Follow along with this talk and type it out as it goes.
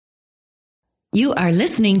You are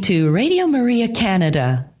listening to Radio Maria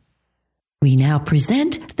Canada. We now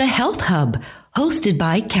present the Health Hub, hosted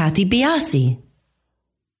by Kathy Biasi.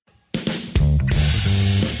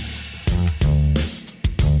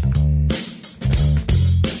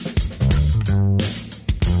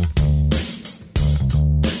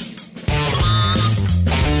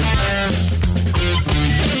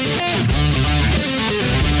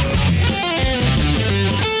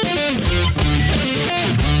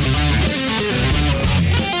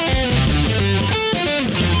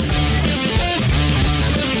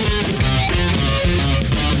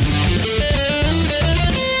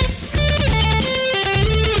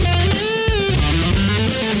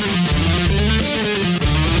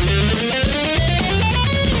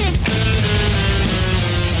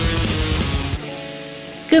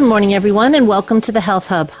 Good morning, everyone, and welcome to the Health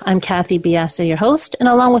Hub. I'm Kathy Biasi, your host, and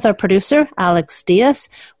along with our producer, Alex Diaz,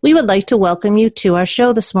 we would like to welcome you to our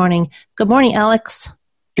show this morning. Good morning, Alex.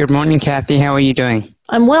 Good morning, Kathy. How are you doing?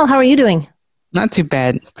 I'm well. How are you doing? Not too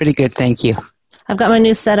bad. Pretty good, thank you. I've got my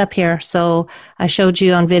new setup here, so I showed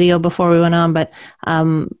you on video before we went on, but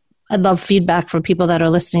I'd love feedback from people that are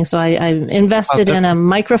listening, so I invested in a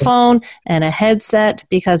microphone and a headset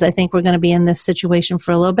because I think we're going to be in this situation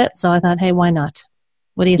for a little bit, so I thought, hey, why not?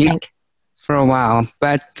 What do you think? For a while,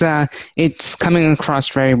 but it's coming across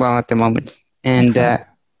very well at the moment. And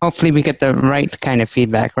hopefully we get the right kind of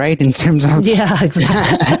feedback, right? In terms of... Yeah,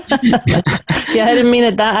 exactly. Yeah, I didn't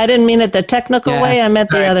mean it the technical way. I meant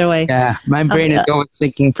the other way. Yeah, my brain is always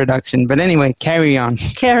thinking production. But anyway, carry on.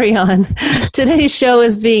 Carry on. Today's show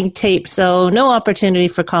is being taped, so no opportunity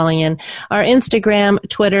for calling in. Our Instagram,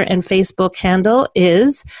 Twitter, and Facebook handle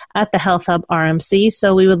is at the Health Hub RMC,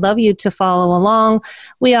 so we would love you to follow along.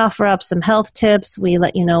 We offer up some health tips. We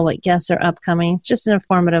let you know what guests are upcoming. It's just an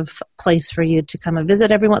informative place for you to come and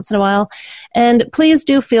visit every once in a while. And please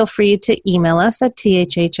do feel free to email us at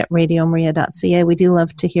thh@radiomaria.ca. We do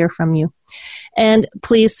love to hear from you. And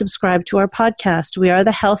please subscribe to our podcast. We are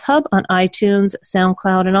the Health Hub on iTunes,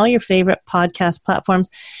 SoundCloud, and all your favorite podcast platforms.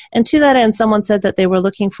 And to that end, someone said that they were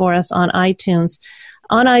looking for us on iTunes.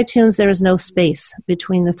 On iTunes, there is no space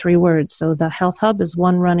between the three words. So the Health Hub is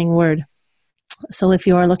one running word. So if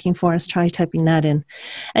you are looking for us, try typing that in.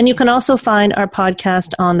 And you can also find our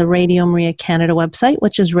podcast on the Radio Maria Canada website,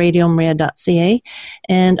 which is radiomaria.ca,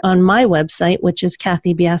 and on my website, which is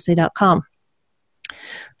kathybiasi.com.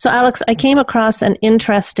 So, Alex, I came across an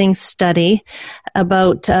interesting study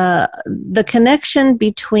about the connection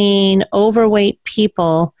between overweight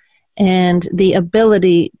people and the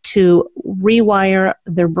ability to rewire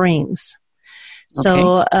their brains.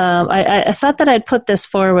 So I thought that I'd put this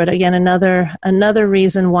forward. Again, another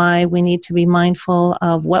reason why we need to be mindful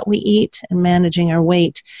of what we eat and managing our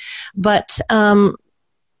weight. But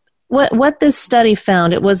what this study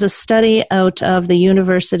found, it was a study out of the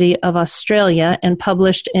University of Australia and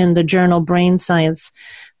published in the journal Brain Sciences,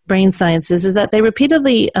 is that they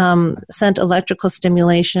repeatedly sent electrical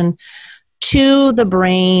stimulation to the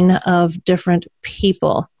brain of different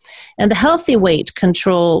people. And the healthy weight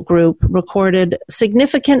control group recorded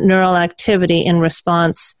significant neural activity in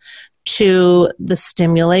response to the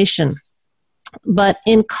stimulation. But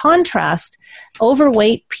in contrast,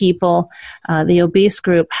 overweight people, the obese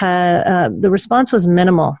group, the response was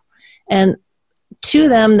minimal. And to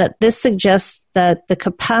them, that this suggests that the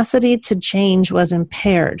capacity to change was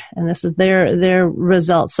impaired. And this is their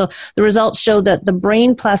results. So the results show that the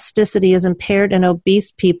brain plasticity is impaired in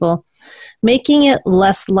obese people, making it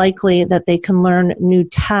less likely that they can learn new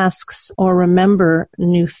tasks or remember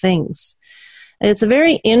new things. It's a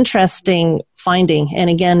very interesting finding.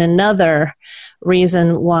 And again, another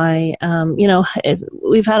reason why,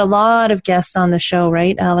 we've had a lot of guests on the show,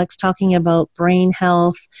 right, Alex, talking about brain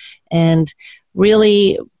health and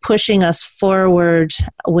really pushing us forward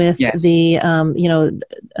with the,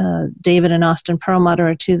 David and Austin Perlmutter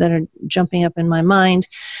are two that are jumping up in my mind,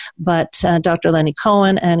 but Dr. Lenny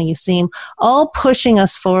Cohen, Annie Yassine, all pushing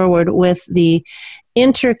us forward with the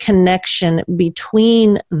interconnection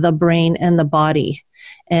between the brain and the body.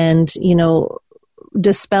 And,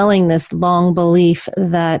 dispelling this long belief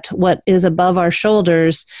that what is above our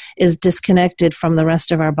shoulders is disconnected from the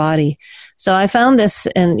rest of our body. So I found this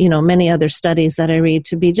and, many other studies that I read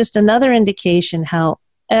to be just another indication how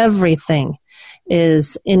everything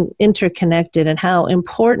is interconnected and how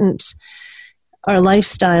important our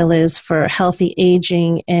lifestyle is for healthy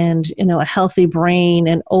aging and, a healthy brain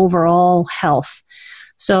and overall health.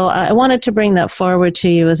 So I wanted to bring that forward to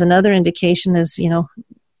you as another indication is,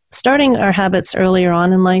 starting our habits earlier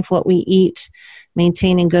on in life, what we eat,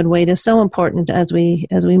 maintaining good weight is so important as we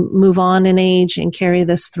move on in age and carry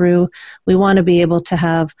this through. We want to be able to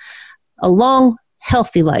have a long,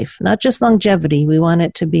 healthy life, not just longevity. We want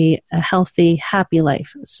it to be a healthy, happy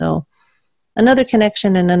life. So another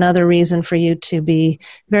connection and another reason for you to be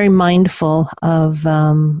very mindful of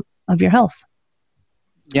your health.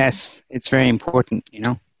 Yes, it's very important,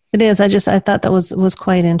 It is. I thought that was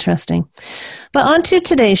quite interesting. But on to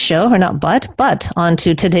today's show, or not but on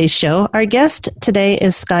to today's show. Our guest today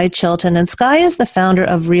is Skye Chilton, and Skye is the founder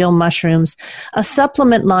of Real Mushrooms, a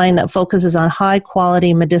supplement line that focuses on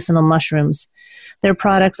high-quality medicinal mushrooms. Their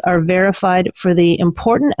products are verified for the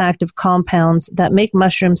important active compounds that make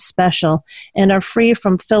mushrooms special and are free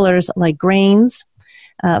from fillers like grains.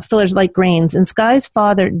 And Skye's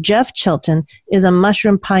father, Jeff Chilton, is a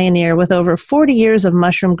mushroom pioneer with over 40 years of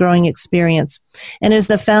mushroom growing experience and is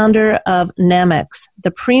the founder of Nammex,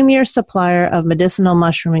 the premier supplier of medicinal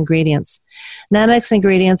mushroom ingredients. Nammex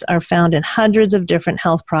ingredients are found in hundreds of different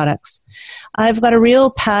health products. I've got a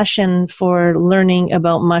real passion for learning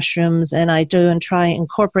about mushrooms, and I do and try and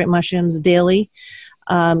incorporate mushrooms daily.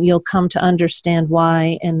 You'll come to understand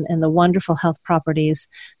why and the wonderful health properties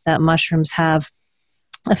that mushrooms have.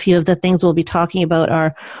 A few of the things we'll be talking about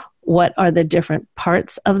are what are the different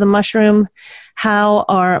parts of the mushroom, how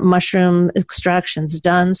are mushroom extractions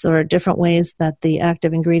done, so there are different ways that the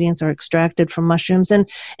active ingredients are extracted from mushrooms, and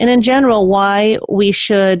in general, why we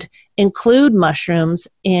should include mushrooms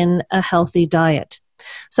in a healthy diet.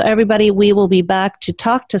 So everybody, we will be back to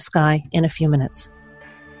talk to Skye in a few minutes.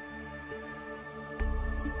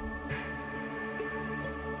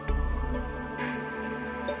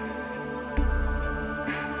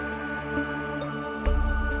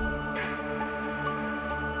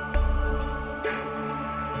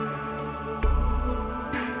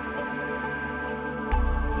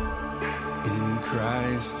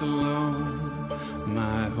 Christ alone,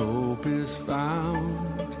 my hope is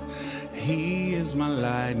found. He is my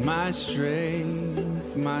light, my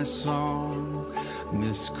strength, my song.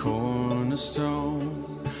 This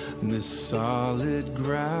cornerstone, this solid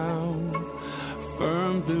ground,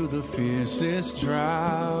 firm through the fiercest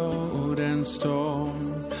drought and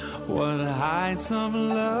storm. What heights of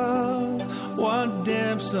love, what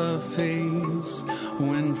depths of peace,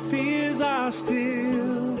 when fears are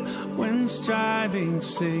still, when striving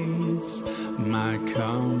cease. My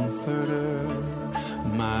comforter,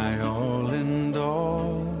 my all and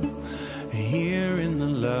all, here in the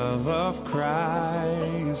love of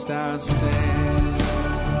Christ I stand.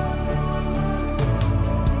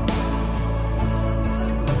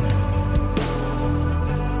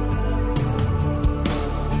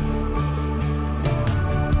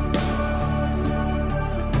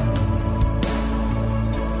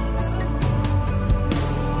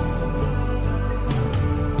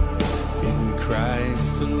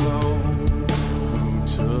 Christ alone, who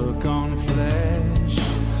took on flesh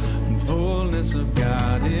and fullness of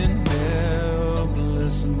God in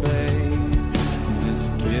helpless babe. This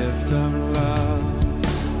gift of love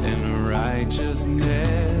and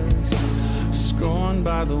righteousness, scorned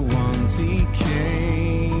by the ones he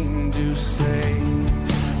came to save.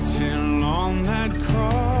 Till on that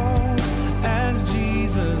cross, as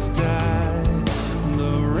Jesus died,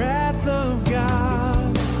 the wrath of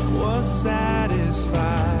God was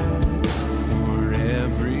satisfied, for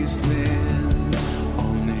every sin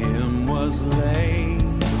on him was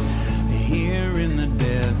laid. Here in the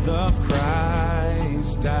death of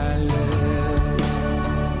Christ I live.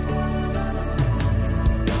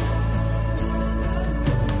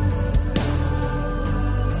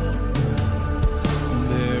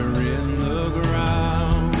 There in the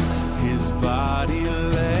ground his body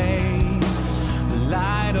lay,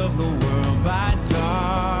 light of the world by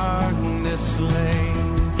darkness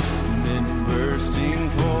slain, then bursting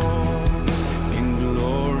forth in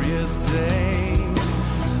glorious day,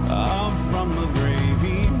 up from the grave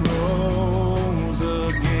he rose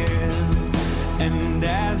again. And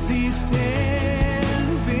as he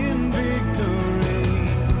stands in victory,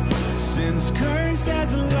 since curse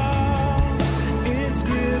has lost its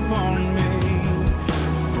grip on me,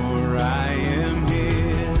 for I am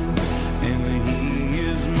his and he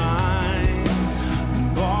is mine,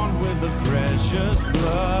 bought with the precious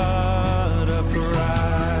blood of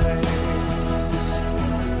Christ.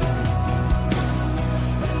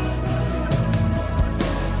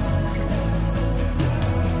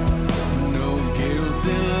 No guilt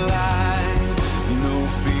in life, no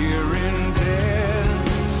fear in death.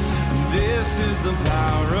 This is the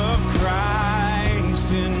power of Christ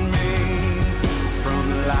in me. From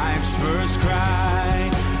life's first cry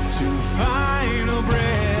to final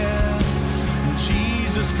breath,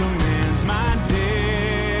 Jesus commands my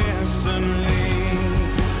destiny.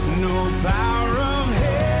 No power of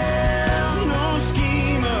hell, no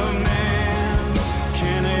scheme of man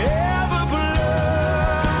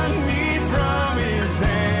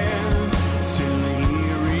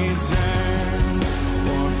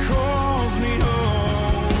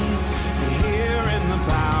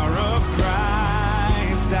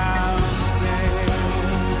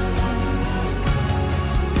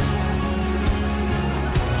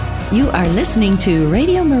You are listening to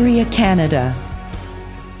Radio Maria Canada.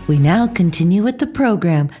 We now continue with the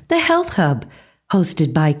program, The Health Hub,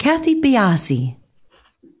 hosted by Kathy Biasi.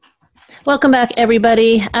 Welcome back,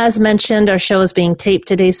 everybody. As mentioned, our show is being taped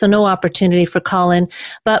today, so no opportunity for call-in,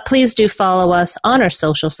 but please do follow us on our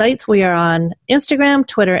social sites. We are on Instagram,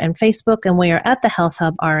 Twitter, and Facebook, and we are at the Health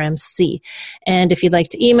Hub RMC. And if you'd like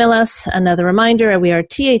to email us, another reminder, we are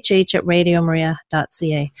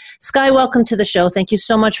thh@radiomaria.ca. Sky, welcome to the show. Thank you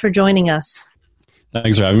so much for joining us.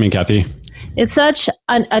 Thanks for having me, Kathy. It's such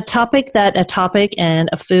a topic and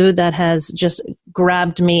a food that has just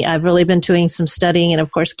grabbed me. I've really been doing some studying and,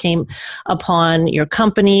 of course, came upon your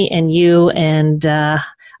company and you, and I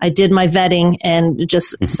did my vetting and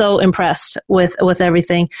just so impressed with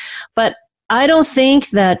everything. But I don't think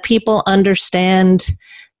that people understand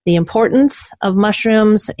the importance of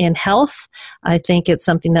mushrooms in health. I think it's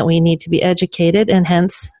something that we need to be educated, and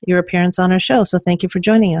hence your appearance on our show. So thank you for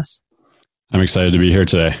joining us. I'm excited to be here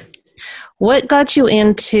today. What got you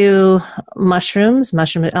into mushrooms,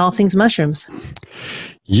 all things mushrooms?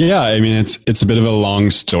 Yeah, I mean, it's a bit of a long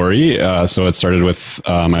story. So it started with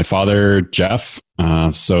my father, Jeff.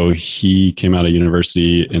 So he came out of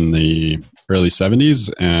university in the early 70s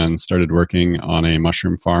and started working on a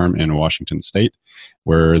mushroom farm in Washington State,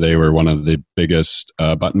 where they were one of the biggest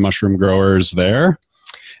button mushroom growers there.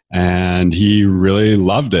 And he really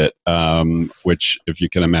loved it, which, if you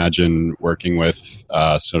can imagine working with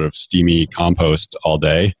sort of steamy compost all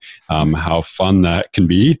day, how fun that can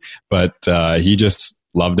be. But he just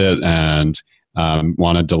loved it and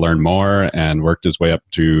wanted to learn more, and worked his way up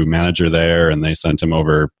to manager there. And they sent him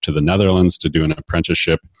over to the Netherlands to do an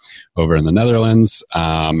apprenticeship over in the Netherlands.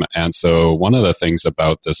 And so one of the things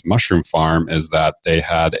about this mushroom farm is that they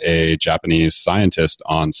had a Japanese scientist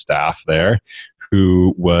on staff there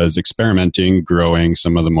who was experimenting growing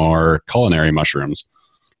some of the more culinary mushrooms.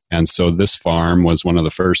 And so this farm was one of the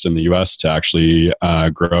first in the U.S. to actually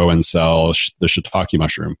grow and sell the shiitake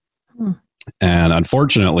mushroom. And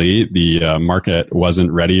unfortunately, the market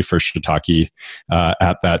wasn't ready for shiitake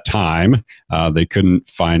at that time. They couldn't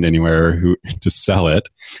find anywhere to sell it.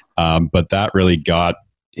 But that really got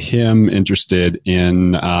him interested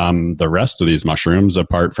in the rest of these mushrooms,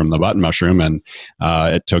 apart from the button mushroom. And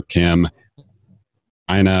it took him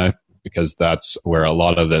China, because that's where a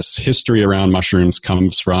lot of this history around mushrooms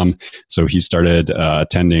comes from. So he started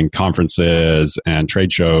attending conferences and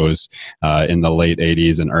trade shows in the late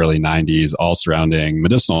 80s and early 90s, all surrounding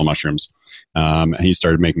medicinal mushrooms. And he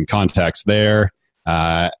started making contacts there.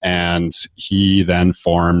 And he then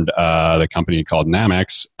formed the company called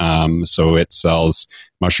Namex. So it sells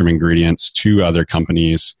mushroom ingredients to other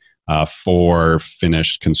companies for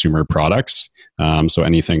finished consumer products. So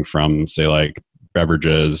anything from, say, like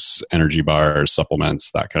beverages, energy bars,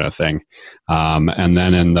 supplements, that kind of thing. And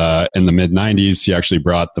then in the mid 90s, he actually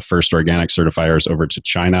brought the first organic certifiers over to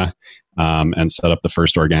China and set up the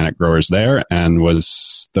first organic growers there, and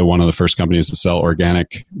was one of the first companies to sell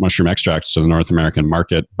organic mushroom extracts to the North American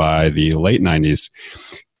market by the late 90s.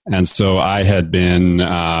 And so I had been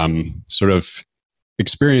sort of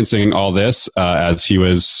experiencing all this as he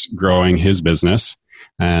was growing his business,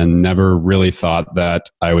 and never really thought that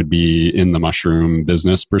I would be in the mushroom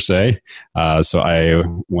business per se. So I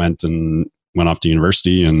went off to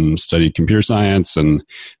university and studied computer science, and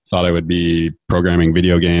thought I would be programming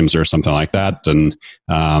video games or something like that, and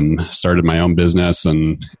started my own business.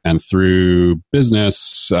 And through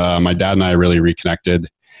business, my dad and I really reconnected,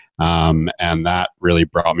 and that really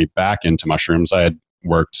brought me back into mushrooms. I had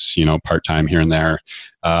worked, part-time here and there,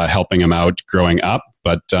 helping him out growing up,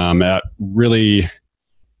 but that really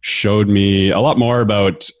showed me a lot more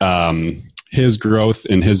about his growth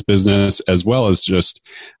in his business, as well as just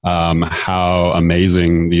how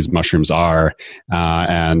amazing these mushrooms are.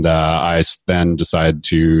 And I then decided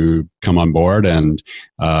to come on board and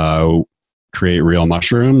create Real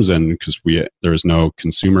Mushrooms, and because there was no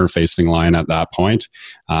consumer-facing line at that point,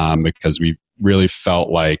 because we really felt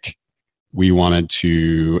like we wanted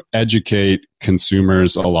to educate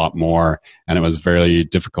consumers a lot more, and it was very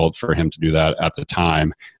difficult for him to do that at the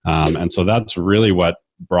time. And so that's really what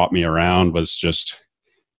brought me around, was just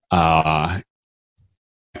connecting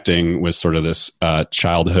with sort of this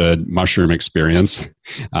childhood mushroom experience.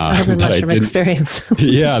 Experience.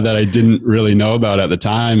 Yeah, that I didn't really know about at the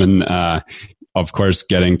time. And of course,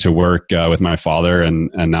 getting to work with my father and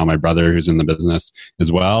now my brother, who's in the business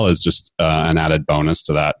as well, is just an added bonus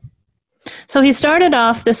to that. So he started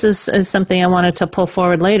off, this is something I wanted to pull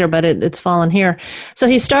forward later, but it's fallen here. So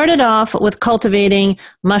he started off with cultivating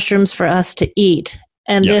mushrooms for us to eat.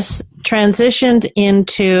 And Yes. This transitioned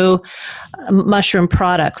into mushroom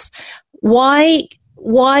products. Why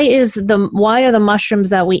why are the mushrooms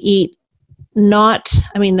that we eat not,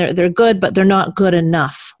 I mean, they're good, but they're not good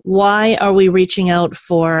enough? Why are we reaching out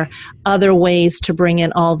for other ways to bring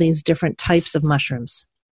in all these different types of mushrooms?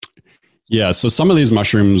 Yeah, so some of these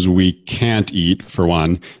mushrooms we can't eat, for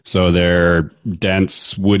one. So they're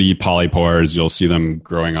dense, woody polypores. You'll see them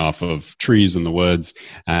growing off of trees in the woods.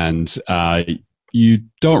 And you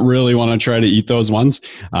don't really want to try to eat those ones.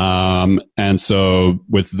 And so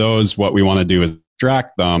with those, what we want to do is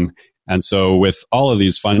extract them. And so with all of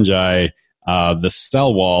these fungi, the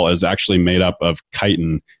cell wall is actually made up of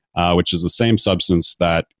chitin, which is the same substance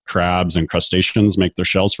that crabs and crustaceans make their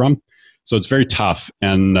shells from. So it's very tough,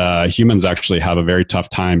 and humans actually have a very tough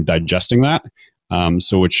time digesting that,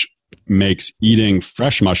 so which makes eating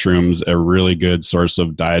fresh mushrooms a really good source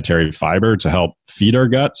of dietary fiber to help feed our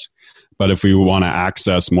guts. But if we want to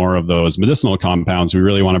access more of those medicinal compounds, we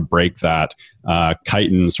really want to break that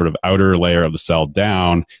chitin sort of outer layer of the cell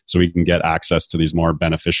down so we can get access to these more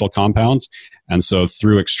beneficial compounds. And so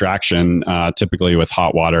through extraction, typically with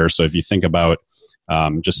hot water, so if you think about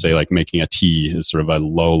just say like making a tea is sort of a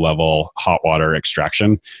low level hot water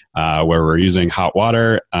extraction where we're using hot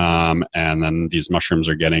water and then these mushrooms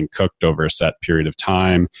are getting cooked over a set period of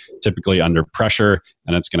time, typically under pressure,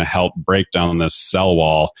 and it's going to help break down this cell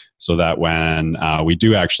wall so that when we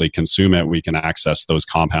do actually consume it, we can access those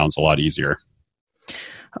compounds a lot easier.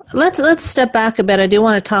 Let's step back a bit. I do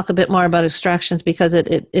want to talk a bit more about extractions because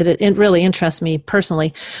it really interests me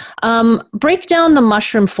personally. Break down the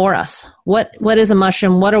mushroom for us. What is a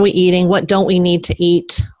mushroom? What are we eating? What don't we need to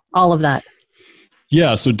eat? All of that.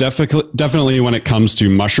 Yeah, so definitely when it comes to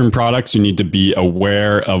mushroom products, you need to be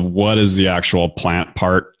aware of what is the actual plant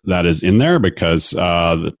part that is in there, because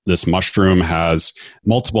this mushroom has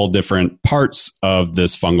multiple different parts of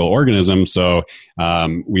this fungal organism. So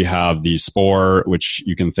we have the spore, which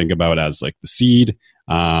you can think about as like the seed.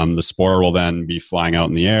 The spore will then be flying out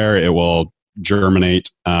in the air. It will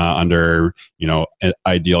germinate under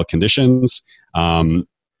ideal conditions.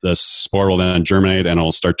 The spore will then germinate and it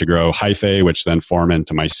will start to grow hyphae, which then form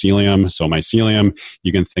into mycelium. So mycelium,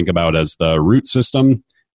 you can think about as the root system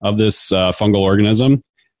of this fungal organism.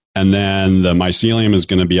 And then the mycelium is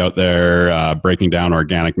going to be out there breaking down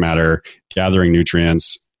organic matter, gathering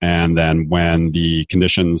nutrients. And then when the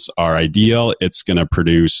conditions are ideal, it's going to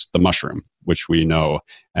produce the mushroom, which we know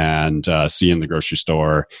and see in the grocery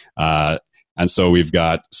store. And so we've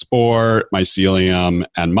got spore, mycelium,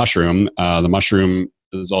 and mushroom. The mushroom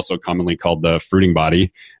is also commonly called the fruiting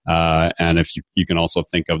body. And if you can also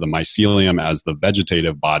think of the mycelium as the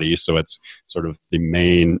vegetative body. So it's sort of the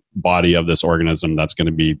main body of this organism that's going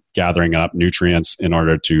to be gathering up nutrients in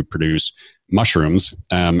order to produce mushrooms.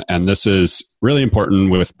 And this is really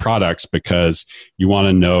important with products because you want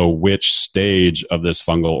to know which stage of this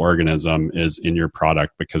fungal organism is in your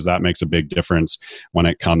product, because that makes a big difference when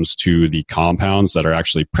it comes to the compounds that are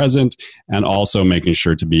actually present, and also making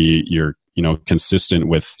sure to be consistent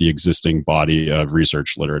with the existing body of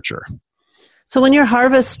research literature. So when you're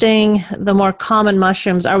harvesting the more common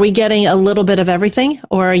mushrooms, are we getting a little bit of everything,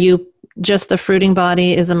 or are you just the fruiting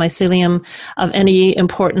body? Is a mycelium of any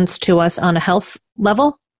importance to us on a health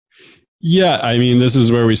level? Yeah, I mean, this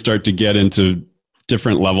is where we start to get into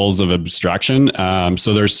different levels of abstraction.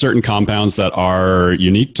 So there's certain compounds that are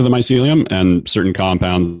unique to the mycelium and certain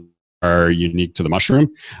compounds are unique to the mushroom.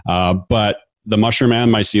 But the mushroom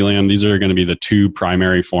and mycelium, these are going to be the two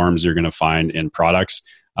primary forms you're going to find in products.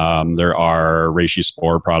 There are reishi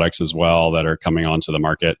spore products as well that are coming onto the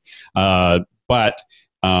market. But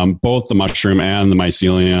both the mushroom and the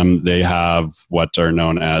mycelium, they have what are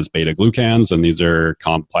known as beta-glucans, and these are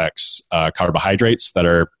complex carbohydrates that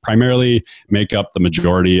are primarily make up the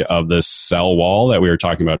majority of this cell wall that we were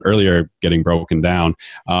talking about earlier getting broken down.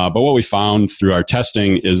 But what we found through our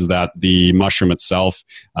testing is that the mushroom itself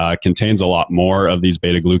contains a lot more of these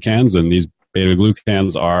beta-glucans, and these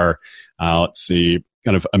beta-glucans are,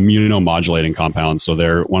 kind of immunomodulating compounds. So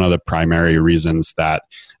they're one of the primary reasons that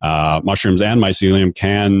mushrooms and mycelium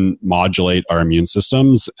can modulate our immune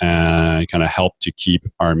systems and kind of help to keep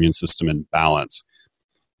our immune system in balance.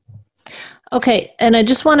 Okay, and I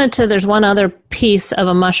just wanted to, there's one other piece of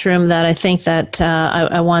a mushroom that I think that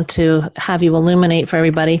I want to have you illuminate for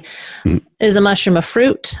everybody. Mm-hmm. Is a mushroom a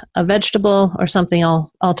fruit, a vegetable, or something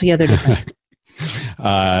altogether different?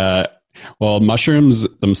 Well, mushrooms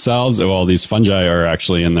themselves, these fungi are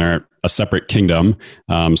actually in a separate kingdom,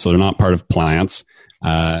 so they're not part of plants.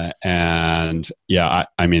 I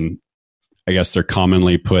guess they're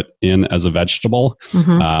commonly put in as a vegetable,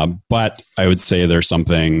 but I would say they're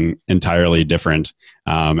something entirely different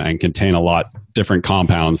and contain a lot different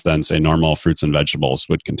compounds than, say, normal fruits and vegetables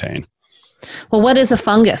would contain. Well, what is a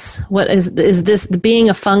fungus? What is this being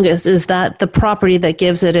a fungus? Is that the property that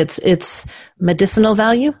gives it its medicinal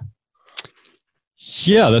value?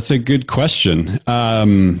 Yeah, that's a good question. I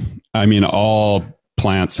mean, all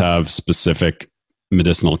plants have specific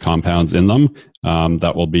medicinal compounds in them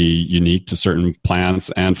that will be unique to certain plants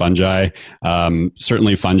and fungi.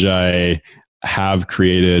 Certainly, fungi have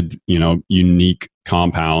created, unique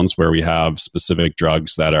compounds where we have specific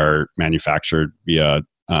drugs that are manufactured via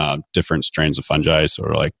different strains of fungi. So,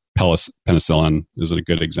 like penicillin is a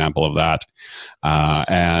good example of that.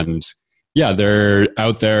 And yeah, they're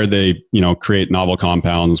out there. They, create novel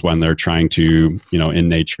compounds when they're trying to, in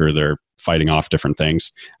nature, they're fighting off different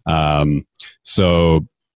things. So,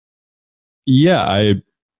 yeah, I'm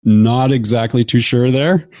not exactly too sure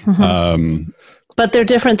there. Mm-hmm. But they're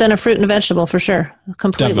different than a fruit and a vegetable for sure.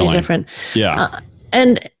 Completely definitely different. Yeah.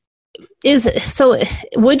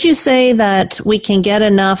 Would you say that we can get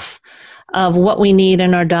enough of what we need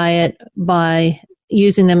in our diet by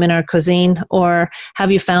using them in our cuisine? Or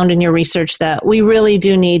have you found in your research that we really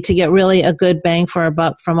do need to get really a good bang for our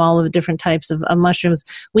buck from all of the different types of mushrooms?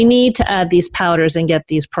 We need to add these powders and get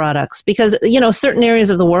these products because, certain areas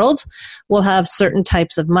of the world will have certain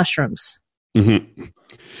types of mushrooms. Mm-hmm.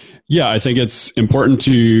 Yeah, I think it's important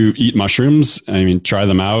to eat mushrooms. I mean, try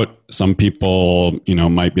them out. Some people,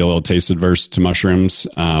 might be a little taste adverse to mushrooms,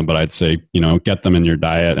 but I'd say, get them in your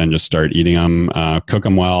diet and just start eating them, cook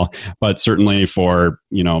them well. But certainly for,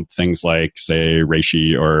 things like, say,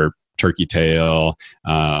 reishi or turkey tail,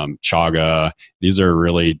 chaga, these are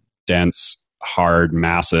really dense, hard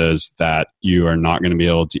masses that you are not going to be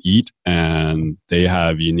able to eat. And they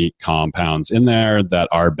have unique compounds in there that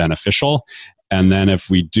are beneficial. And then if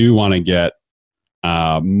we do want to get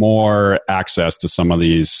more access to some of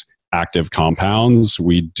these active compounds,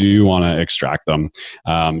 we do want to extract them.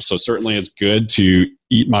 So certainly it's good to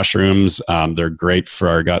eat mushrooms. They're great for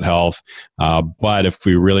our gut health. But if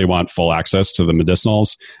we really want full access to the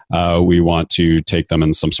medicinals, we want to take them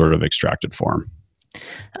in some sort of extracted form.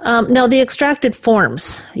 Now, the extracted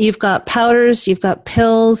forms, you've got powders, you've got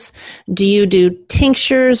pills. Do you do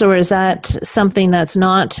tinctures, or is that something that's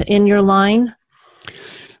not in your line?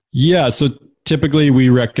 Yeah, so typically we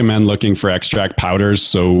recommend looking for extract powders.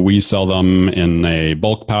 So we sell them in a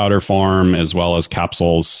bulk powder form as well as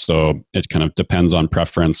capsules. So it kind of depends on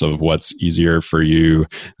preference of what's easier for you,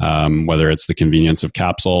 whether it's the convenience of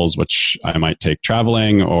capsules, which I might take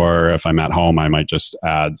traveling, or if I'm at home, I might just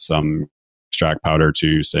add some extract powder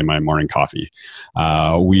to, say, my morning coffee.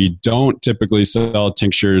 We don't typically sell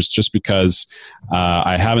tinctures just because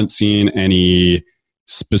I haven't seen any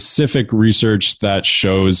specific research that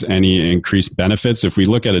shows any increased benefits. If we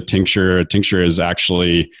look at a tincture is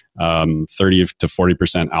actually 30 to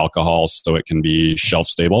 40% alcohol, so it can be shelf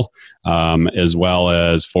stable, as well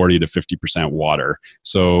as 40 to 50% water.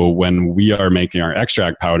 So when we are making our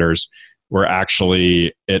extract powders, we're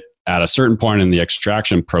actually at a certain point in the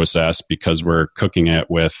extraction process, because we're cooking it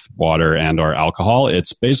with water and or alcohol,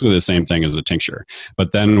 it's basically the same thing as a tincture.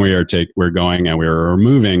 But then we're going and we're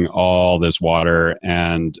removing all this water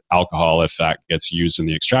and alcohol if that gets used in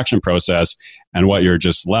the extraction process. And what you're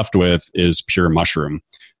just left with is pure mushroom.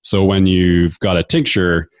 So when you've got a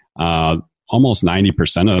tincture, almost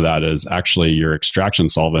 90% of that is actually your extraction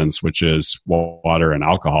solvents, which is water and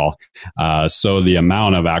alcohol. So the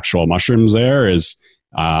amount of actual mushrooms there is,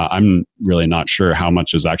 I'm really not sure how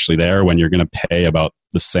much is actually there when you're going to pay about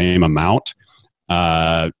the same amount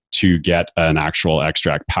to get an actual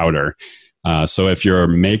extract powder. So if you're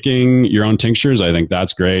making your own tinctures, I think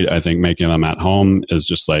that's great. I think making them at home is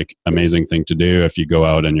just like amazing thing to do. If you go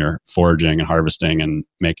out and you're foraging and harvesting and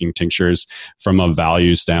making tinctures, from a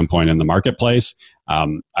value standpoint in the marketplace,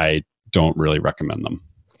 I don't really recommend them.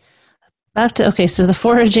 So the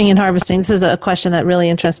foraging and harvesting, this is a question that really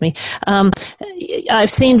interests me. I've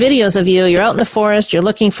seen videos of you. You're out in the forest. You're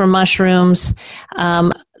looking for mushrooms.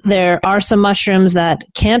 There are some mushrooms that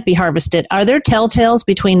can't be harvested. Are there telltales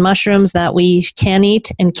between mushrooms that we can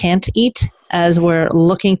eat and can't eat as we're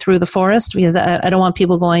looking through the forest? Because I don't want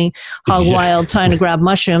people going hog wild trying to grab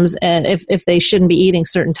mushrooms and if they shouldn't be eating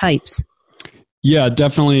certain types. Yeah,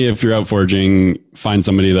 definitely. If you're out foraging, find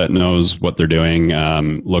somebody that knows what they're doing.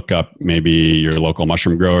 Look up maybe your local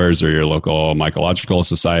mushroom growers or your local mycological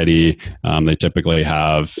society. They typically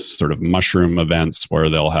have sort of mushroom events where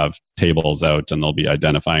they'll have tables out and they'll be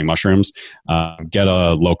identifying mushrooms. Get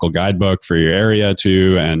a local guidebook for your area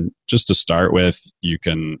too. And just to start with, you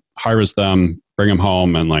can harvest them, bring them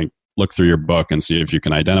home and look through your book and see if you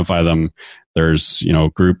can identify them. There's,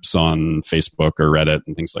 groups on Facebook or Reddit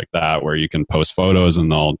and things like that where you can post photos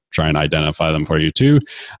and they'll try and identify them for you too.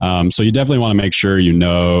 So you definitely want to make sure you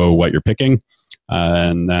know what you're picking.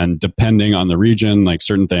 And then depending on the region, like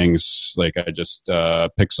certain things, like I just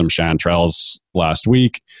picked some chanterelles last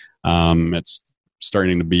week. It's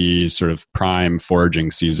starting to be sort of prime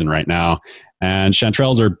foraging season right now. And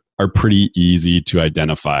chanterelles are pretty easy to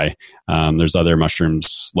identify. There's other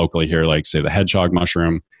mushrooms locally here, like say the hedgehog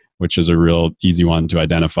mushroom, which is a real easy one to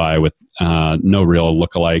identify with no real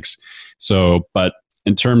lookalikes. So, but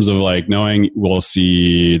in terms of like knowing, we'll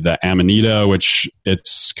see the Amanita, which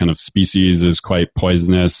its kind of species is quite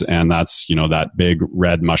poisonous. And that's, that big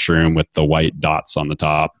red mushroom with the white dots on the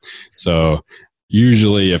top. So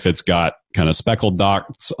usually if it's got kind of speckled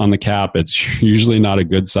dots on the cap, it's usually not a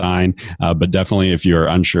good sign. But definitely if you're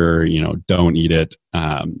unsure, don't eat it.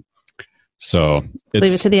 So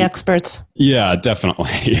leave it to the experts. Yeah,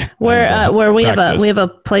 definitely. Where we have a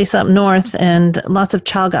place up north and lots of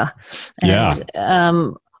chaga.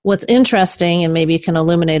 And, what's interesting, and maybe you can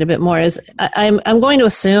illuminate a bit more, is I'm going to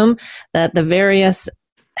assume that the various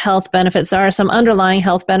health benefits, there are some underlying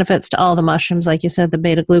health benefits to all the mushrooms, like you said, the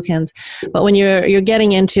beta glucans. But when you're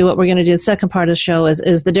getting into what we're going to do, the second part of the show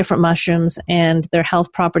is the different mushrooms and their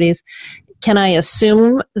health properties. Can I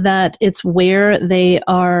assume that it's where they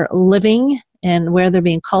are living and where they're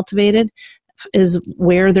being cultivated is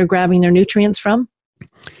where they're grabbing their nutrients from?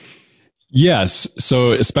 Yes.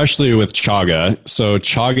 So especially with chaga. So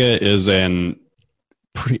chaga is an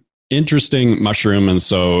pretty interesting mushroom. And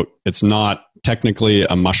so it's not technically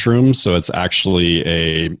a mushroom. So it's actually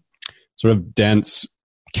a sort of dense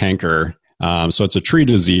canker. So it's a tree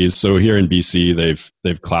disease. So here in BC,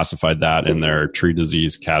 they've classified that in their tree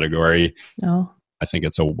disease category. Oh. I think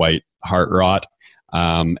it's a white heart rot.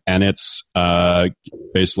 And it's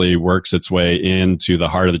basically works its way into the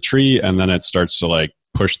heart of the tree, and then it starts to like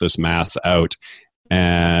push this mass out.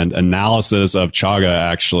 And analysis of chaga,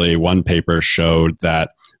 actually, one paper showed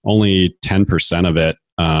that only 10% of it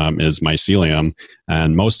is mycelium,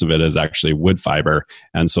 and most of it is actually wood fiber.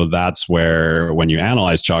 And so that's where, when you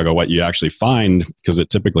analyze chaga, what you actually find, because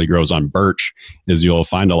it typically grows on birch, is you'll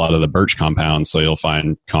find a lot of the birch compounds. So you'll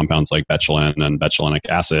find compounds like betulin and betulinic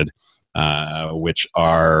acid, which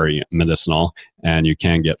are medicinal and you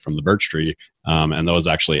can get from the birch tree. And those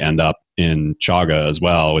actually end up in chaga as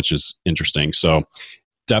well, which is interesting. So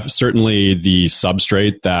certainly the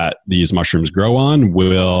substrate that these mushrooms grow on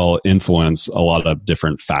will influence a lot of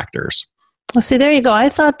different factors. Well, see, there you go. I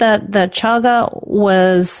thought that the chaga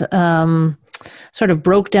was sort of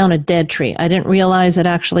broke down a dead tree. I didn't realize it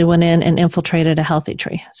actually went in and infiltrated a healthy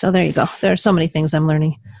tree. So there you go. There are so many things I'm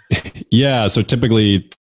learning. Yeah. So typically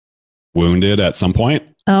wounded at some point.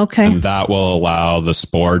 Okay. And that will allow the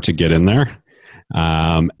spore to get in there.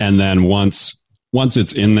 And then once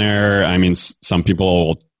it's in there, I mean, some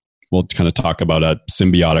people will kind of talk about a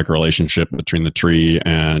symbiotic relationship between the tree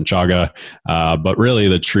and chaga. But really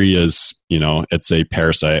the tree is, it's a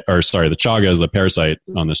parasite, the chaga is a parasite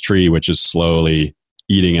on this tree, which is slowly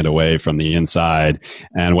eating it away from the inside.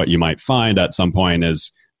 And what you might find at some point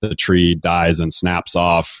is the tree dies and snaps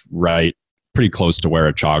off right pretty close to where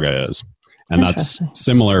a chaga is. And that's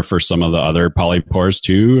similar for some of the other polypores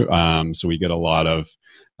too. So we get a lot of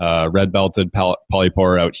red-belted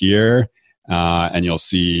polypore out here, and you'll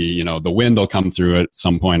see, the wind will come through at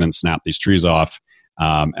some point and snap these trees off.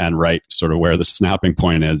 And right sort of where the snapping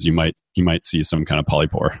point is, you might see some kind of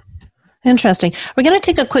polypore. Interesting. We're going to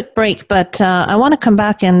take a quick break, but I want to come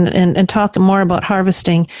back and talk more about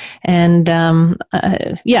harvesting. And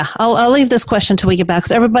I'll leave this question till we get back.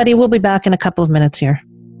 So everybody, we'll be back in a couple of minutes here.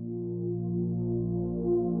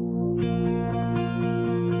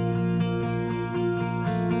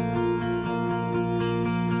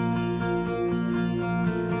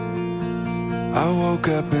 I woke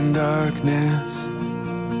up in darkness,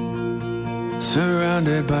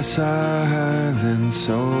 surrounded by silence,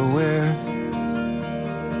 so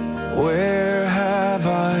where have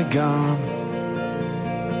I gone?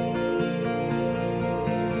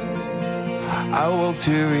 I woke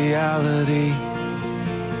to reality,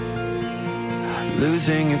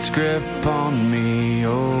 losing its grip on me,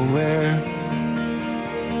 oh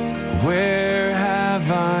where have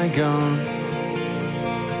I gone?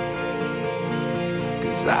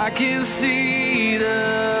 I can see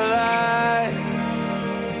the light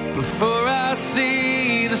before I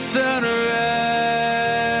see the sunrise.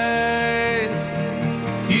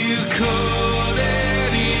 You called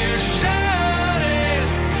and you shouted,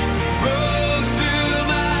 broke through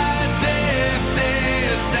my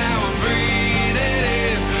deafness. Now I'm breathing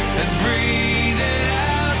in and breathing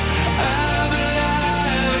out.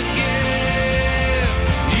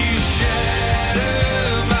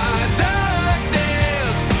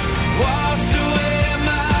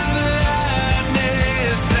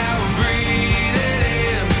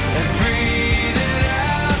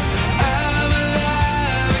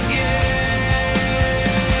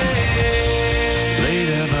 Wait,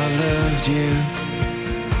 have I loved you?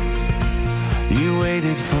 You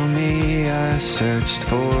waited for me, I searched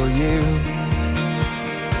for you.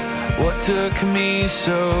 What took me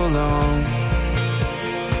so long?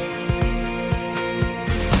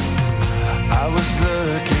 I was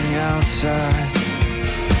looking outside,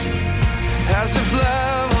 as if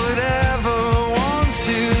love would ever want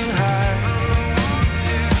to hide.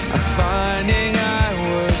 I'm finding I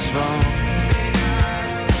was wrong,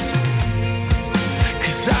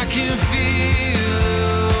 'cause I can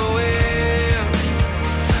feel the wind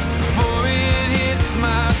before it hits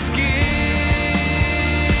my skin.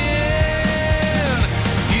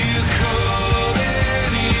 You called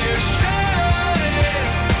and you shouted,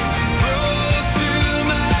 broke through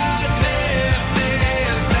my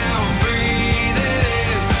deafness. Now I'm breathing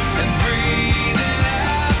in and breathing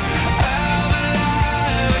out. I'm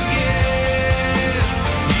alive again.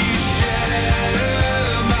 You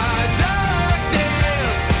shattered my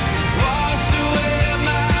darkness, washed away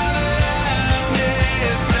my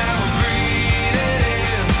blindness. Now I'm breathing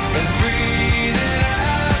in and breathing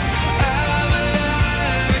out. I'm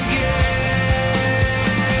alive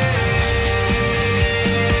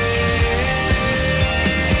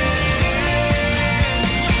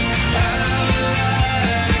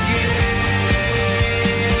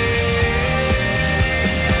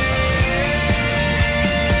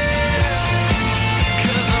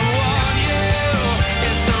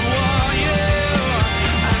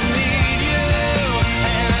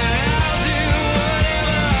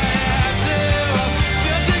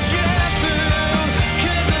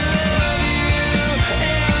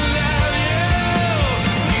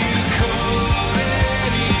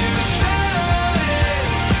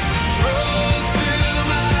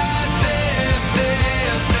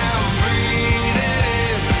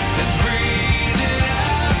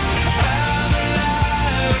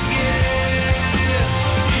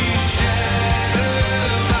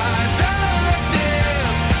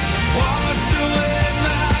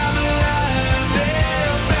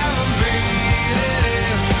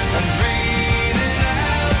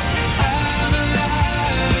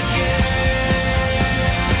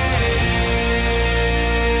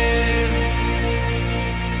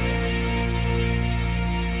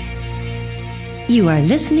You are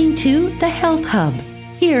listening to The Health Hub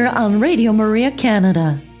here on Radio Maria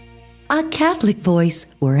Canada, a Catholic voice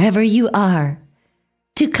wherever you are.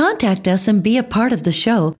 To contact us and be a part of the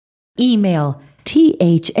show, email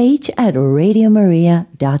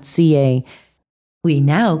thh@radiomaria.ca. We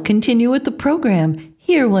now continue with the program.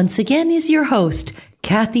 Here once again is your host,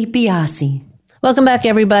 Kathy Biasi. Welcome back,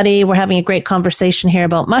 everybody. We're having a great conversation here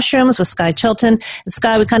about mushrooms with Skye Chilton. And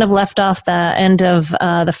Skye, we kind of left off the end of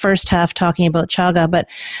the first half talking about chaga, but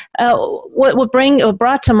what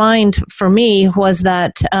brought to mind for me was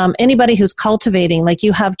that anybody who's cultivating, like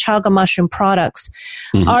you have chaga mushroom products,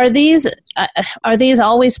 are these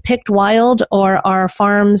always picked wild, or are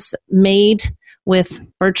farms made with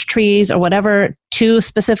birch trees or whatever to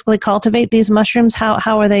specifically cultivate these mushrooms?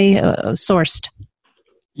 How are they sourced?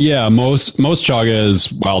 Yeah, most chaga is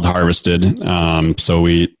wild harvested. So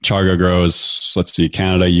chaga grows,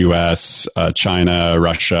 Canada, US, China,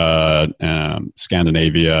 Russia,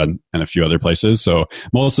 Scandinavia, and a few other places. So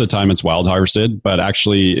most of the time it's wild harvested, but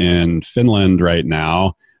actually in Finland right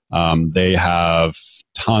now, they have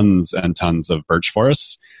tons and tons of birch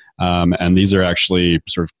forests. And these are actually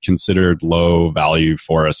sort of considered low value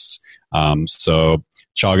forests. So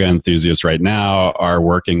chaga enthusiasts right now are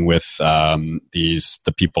working with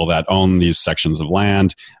the people that own these sections of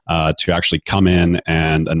land to actually come in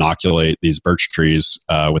and inoculate these birch trees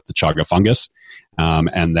with the chaga fungus.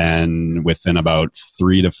 And then within about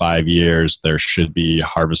 3 to 5 years, there should be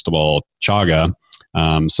harvestable chaga.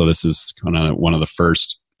 So this is kind of one of the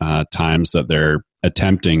first times that they're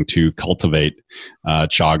attempting to cultivate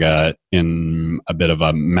chaga in a bit of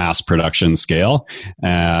a mass production scale.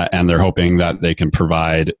 And they're hoping that they can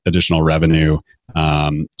provide additional revenue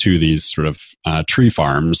to these sort of tree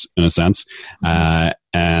farms, in a sense.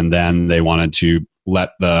 And then they wanted to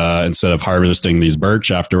instead of harvesting these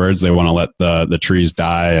birch afterwards, they want to let the trees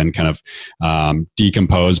die and kind of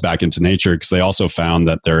decompose back into nature, because they also found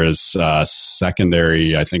that there is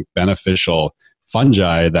secondary, I think, beneficial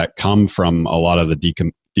fungi that come from a lot of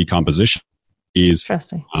the decomposition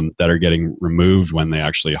that are getting removed when they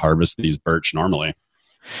actually harvest these birch normally.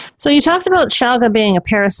 So you talked about chaga being a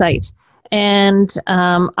parasite, and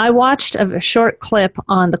I watched a short clip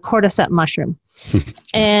on the cordyceps mushroom.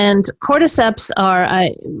 And cordyceps are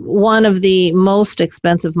one of the most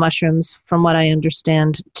expensive mushrooms, from what I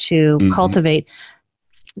understand, to cultivate.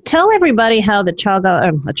 tell everybody how the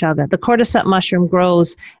the cordyceps mushroom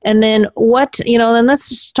grows, and then then let's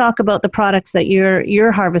just talk about the products that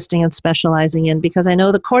you're harvesting and specializing in, because I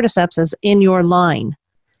know the cordyceps is in your line.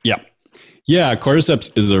 Yeah,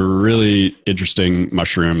 cordyceps is a really interesting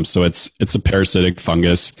mushroom. So it's a parasitic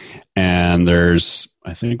fungus, and there's,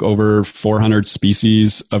 I think, over 400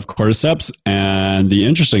 species of cordyceps. And the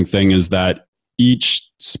interesting thing is that each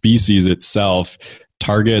species itself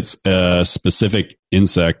targets a specific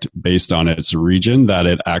insect based on its region that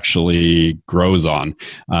it actually grows on.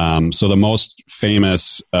 So the most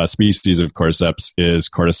famous species of cordyceps is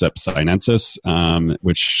Cordyceps sinensis,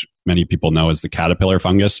 which many people know as the caterpillar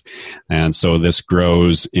fungus. And so this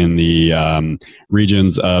grows in the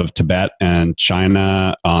regions of Tibet and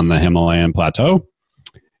China on the Himalayan plateau.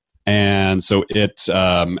 And so it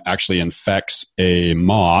actually infects a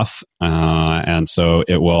moth, and so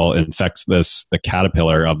it will infect the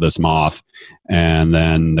caterpillar of this moth, and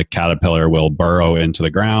then the caterpillar will burrow into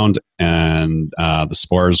the ground, and the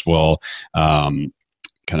spores will kind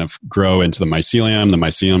of grow into the mycelium. The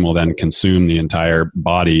mycelium will then consume the entire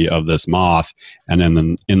body of this moth, and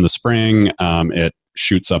then in the spring, it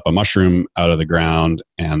shoots up a mushroom out of the ground,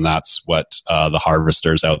 and that's what the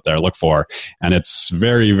harvesters out there look for. And it's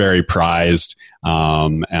very, very prized.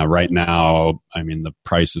 And right now, I mean, the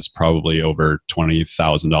price is probably over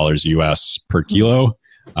 $20,000 US per kilo.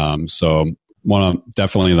 So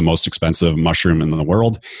definitely the most expensive mushroom in the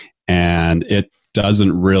world. And it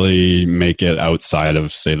doesn't really make it outside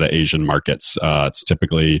of, say, the Asian markets. It's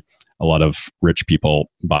typically a lot of rich people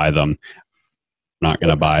buy them. Not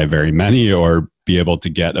going to buy very many or be able to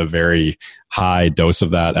get a very high dose of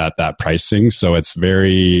that at that pricing. So it's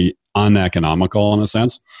very uneconomical in a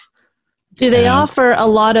sense. Do they offer a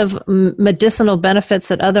lot of medicinal benefits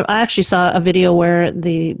that I actually saw a video where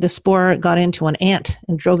the spore got into an ant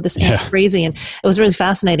and drove this ant crazy, and it was really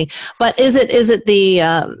fascinating. But is it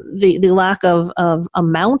the lack of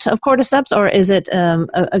amount of cordyceps, or is it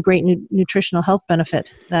a great nutritional health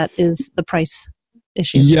benefit that is the price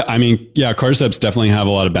issue? Yeah, I mean, cordyceps definitely have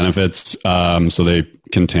a lot of benefits. So they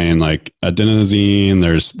contain like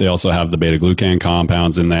adenosine. They also have the beta glucan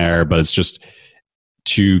compounds in there, but it's just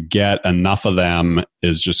to get enough of them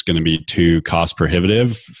is just going to be too cost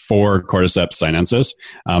prohibitive for Cordyceps sinensis.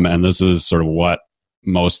 And this is sort of what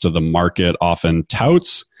most of the market often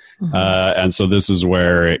touts. Mm-hmm. And so this is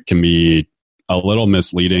where it can be a little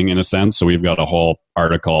misleading in a sense. So we've got a whole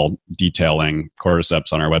article detailing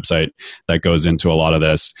cordyceps on our website that goes into a lot of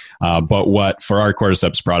this. But for our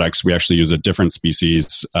cordyceps products, we actually use a different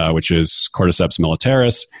species, which is Cordyceps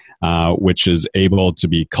militaris, which is able to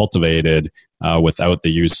be cultivated without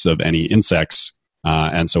the use of any insects.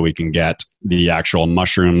 And so we can get the actual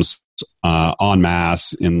mushrooms en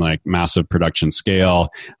masse in like massive production scale.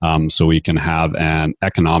 So we can have an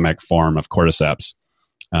economic form of cordyceps.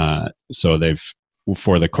 So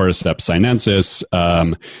for the Cordyceps sinensis,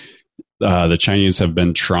 the Chinese have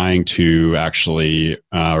been trying to actually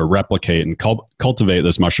replicate and cultivate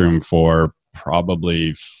this mushroom for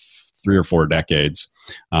probably 3 or 4 decades.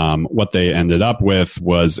 What they ended up with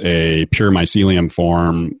was a pure mycelium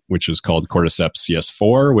form, which is called Cordyceps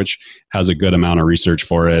CS4, which has a good amount of research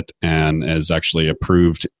for it and is actually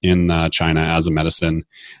approved in China as a medicine.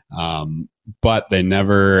 But they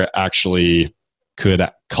never actually could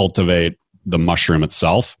cultivate the mushroom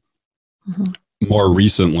itself. Mm-hmm. More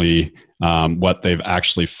recently, what they've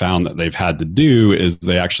actually found that they've had to do is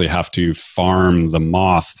they actually have to farm the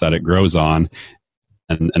moth that it grows on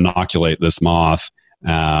and inoculate this moth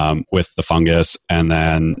with the fungus, and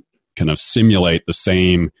then kind of simulate the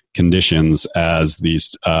same conditions as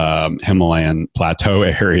these Himalayan plateau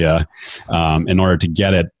area in order to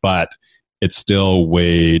get it. But it's still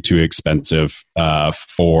way too expensive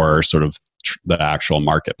for sort of the actual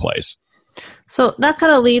marketplace. So that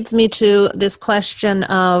kind of leads me to this question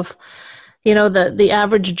of, the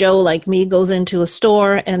average Joe like me goes into a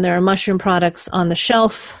store and there are mushroom products on the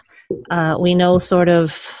shelf. We know sort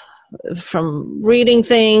of from reading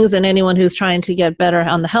things, and anyone who's trying to get better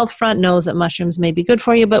on the health front knows that mushrooms may be good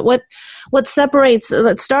for you. But what separates,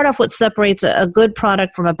 let's start off what separates a good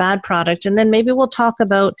product from a bad product. And then maybe we'll talk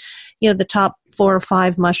about, the top 4 or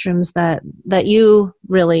 5 mushrooms that you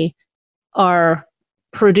really are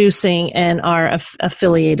producing and are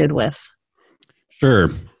affiliated with. Sure.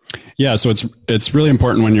 Yeah, so it's really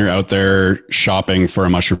important when you're out there shopping for a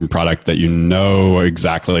mushroom product that you know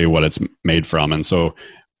exactly what it's made from. And so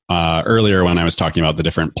earlier when I was talking about the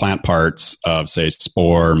different plant parts of, say,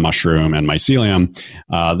 spore, mushroom, and mycelium,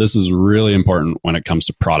 this is really important when it comes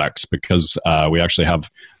to products because we actually have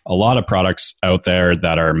a lot of products out there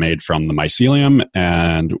that are made from the mycelium.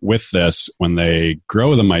 And with this, when they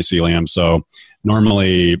grow the mycelium, so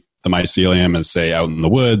normally the mycelium is, say, out in the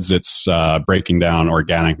woods, it's breaking down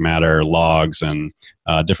organic matter, logs, and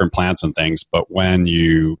different plants and things. But when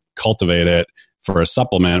you cultivate it for a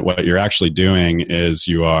supplement, what you're actually doing is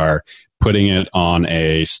you are putting it on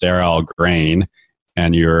a sterile grain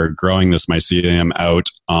and you're growing this mycelium out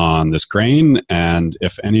on this grain. And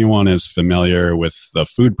if anyone is familiar with the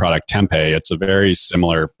food product tempeh, it's a very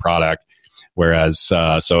similar product. Whereas,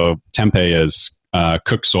 so tempeh is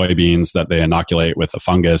cooked soybeans that they inoculate with a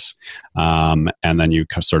fungus, and then you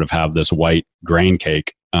sort of have this white grain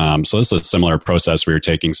cake. So this is a similar process where you're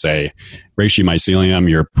taking, say, reishi mycelium,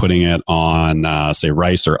 you're putting it on, say,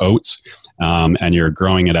 rice or oats, and you're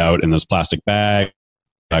growing it out in this plastic bag,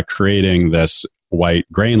 creating this white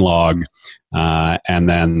grain log. And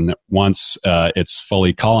then once it's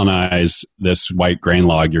fully colonized, this white grain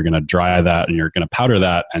log, you're going to dry that and you're going to powder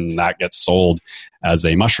that, and that gets sold as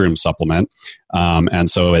a mushroom supplement. And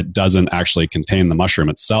so it doesn't actually contain the mushroom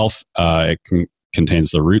itself. It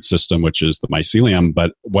contains the root system, which is the mycelium.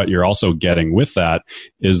 But what you're also getting with that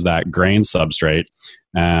is that grain substrate.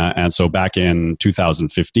 And so back in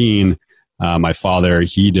 2015, my father,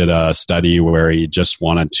 he did a study where he just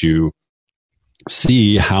wanted to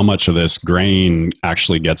see how much of this grain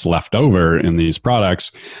actually gets left over in these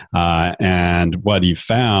products. And what he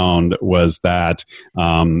found was that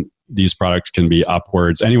these products can be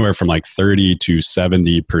upwards anywhere from like 30 to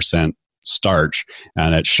 70% starch.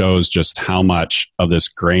 And it shows just how much of this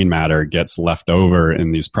grain matter gets left over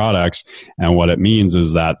in these products. And what it means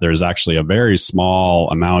is that there's actually a very small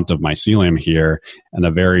amount of mycelium here and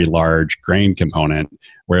a very large grain component.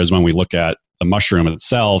 Whereas when we look at the mushroom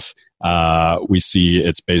itself, we see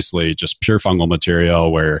it's basically just pure fungal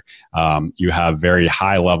material where you have very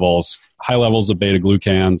high levels of beta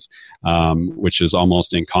glucans, which is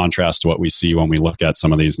almost in contrast to what we see when we look at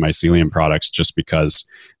some of these mycelium products, just because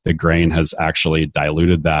the grain has actually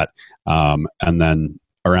diluted that. And then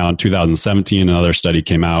around 2017, another study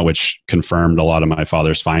came out which confirmed a lot of my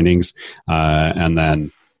father's findings. And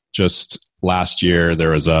then just last year, there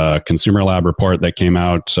was a consumer lab report that came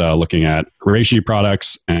out looking at reishi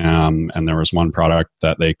products, and there was one product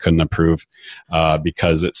that they couldn't approve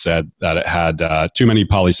because it said that it had too many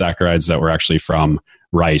polysaccharides that were actually from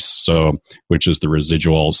rice, so which is the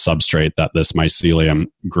residual substrate that this mycelium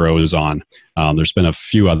grows on. There's been a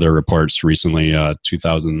few other reports recently.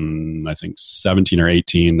 2017 or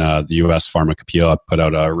 18, the U.S. Pharmacopoeia put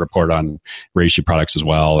out a report on reishi products as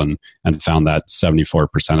well, and found that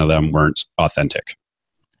 74% of them weren't authentic.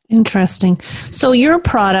 Interesting. So your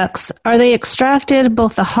products, are they extracted,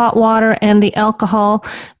 both the hot water and the alcohol?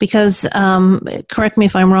 Because, correct me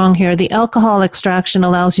if I'm wrong here, the alcohol extraction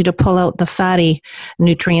allows you to pull out the fatty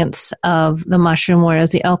nutrients of the mushroom, whereas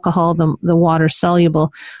the alcohol, the water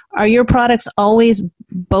soluble. Are your products always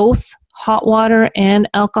both hot water and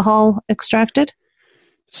alcohol extracted?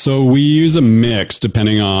 So we use a mix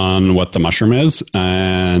depending on what the mushroom is,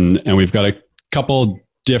 and we've got a couple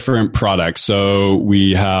different products. So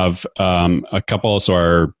we have a couple, so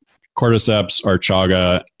our cordyceps, our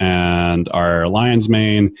chaga, and our lion's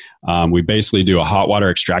mane. We basically do a hot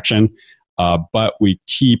water extraction, but we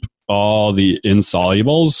keep all the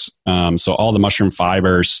insolubles. So all the mushroom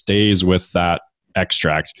fiber stays with that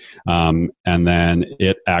extract, and then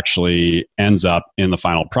it actually ends up in the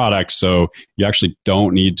final product. So you actually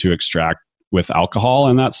don't need to extract with alcohol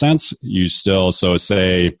in that sense. You still, so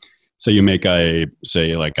say you make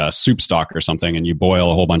like a soup stock or something, and you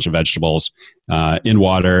boil a whole bunch of vegetables in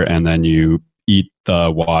water, and then you eat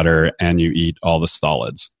the water and you eat all the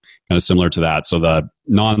solids. Kind of similar to that. So the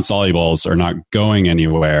non-solubles are not going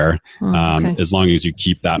anywhere as long as you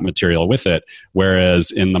keep that material with it. Whereas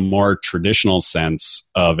in the more traditional sense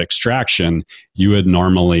of extraction, you would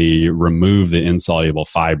normally remove the insoluble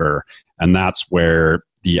fiber. And that's where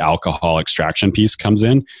the alcohol extraction piece comes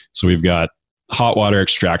in. So we've got hot water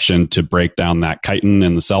extraction to break down that chitin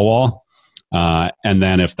in the cell wall. And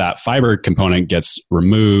then if that fiber component gets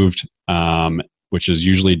removed, which is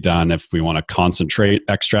usually done if we want to concentrate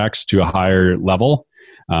extracts to a higher level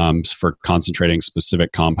for concentrating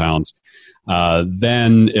specific compounds.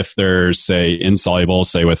 Then if there's, say, insoluble,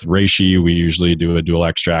 say with reishi, we usually do a dual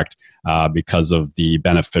extract because of the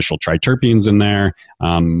beneficial triterpenes in there.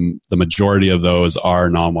 The majority of those are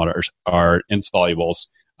non-water, are insolubles.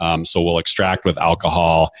 So we'll extract with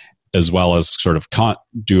alcohol as well as sort of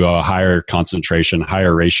do a higher concentration,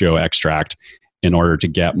 higher ratio extract. in order to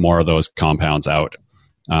get more of those compounds out.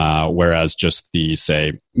 Whereas just the,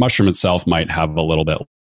 say, mushroom itself might have a little bit,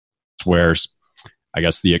 where I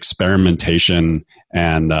guess the experimentation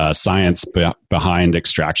and science behind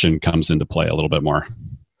extraction comes into play a little bit more.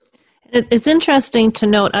 It's interesting to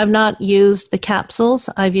note, I've not used the capsules,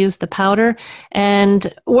 I've used the powder,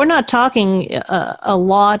 and we're not talking a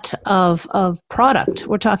lot of product.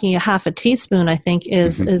 We're talking a half a teaspoon, I think,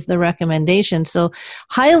 is the recommendation. So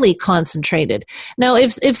highly concentrated. Now,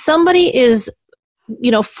 if somebody is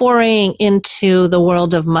foraying into the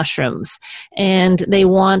world of mushrooms and they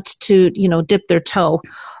want to, dip their toe,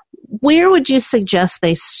 where would you suggest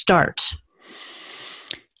they start?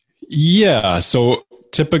 Yeah. So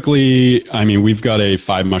typically, I mean, we've got a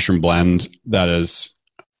 5 mushroom blend that is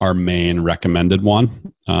our main recommended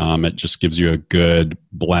one. It just gives you a good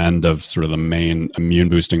blend of sort of the main immune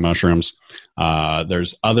boosting mushrooms.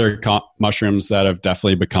 There's other mushrooms that have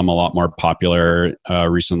definitely become a lot more popular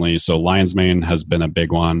recently. So lion's mane has been a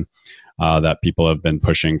big one that people have been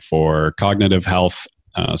pushing for cognitive health.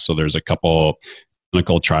 So there's a couple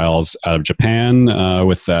clinical trials out of Japan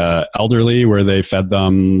with the elderly where they fed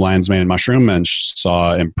them lion's mane mushroom and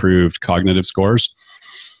saw improved cognitive scores.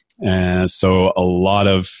 And so a lot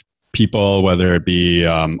of people, whether it be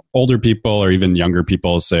older people or even younger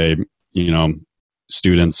people, say,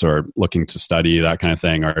 students or looking to study, that kind of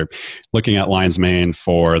thing, are looking at lion's mane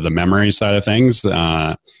for the memory side of things.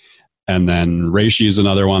 And then reishi is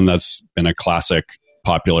another one that's been a classic,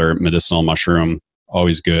 popular medicinal mushroom.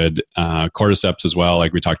 Always good. Cordyceps as well,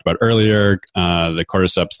 like we talked about earlier. The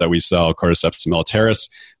cordyceps that we sell, Cordyceps militaris,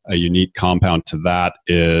 a unique compound to that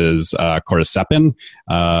is cordycepin,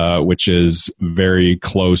 which is very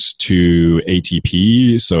close to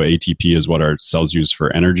ATP. So ATP is what our cells use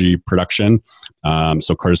for energy production.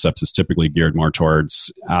 So cordyceps is typically geared more towards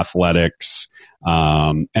athletics,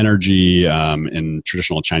 energy. In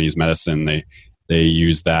traditional Chinese medicine, they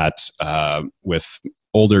use that with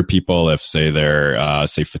older people, if say they're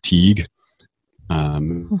fatigue.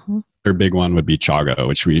 Their big one would be chaga,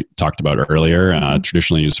 which we talked about earlier,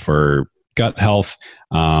 traditionally used for gut health.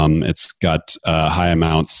 It's got high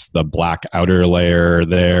amounts. The black outer layer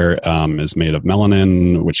there is made of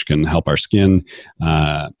melanin, which can help our skin.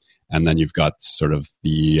 And then you've got sort of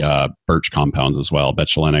the birch compounds as well,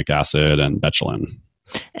 betulinic acid and betulin.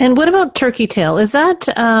 And what about turkey tail? Is that,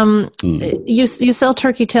 you sell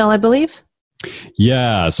turkey tail, I believe?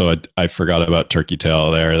 Yeah, so I forgot about turkey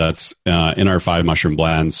tail there. That's in our 5 mushroom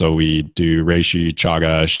blend. So we do reishi,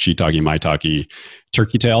 chaga, shiitake, maitake,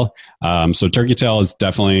 turkey tail. So turkey tail is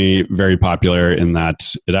definitely very popular in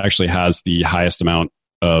that it actually has the highest amount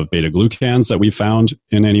of beta-glucans that we've found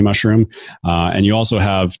in any mushroom. And you also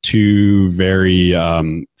have 2 very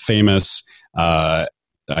famous, I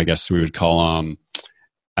guess we would call them,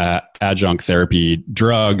 adjunct therapy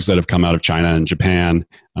drugs that have come out of China and Japan.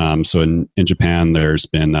 So in Japan, there's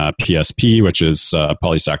been PSP, which is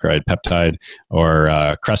polysaccharide peptide,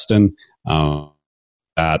 or Crestin,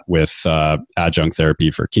 that with adjunct therapy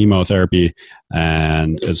for chemotherapy,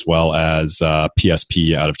 and as well as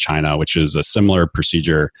PSP out of China, which is a similar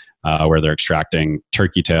procedure where they're extracting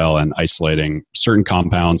turkey tail and isolating certain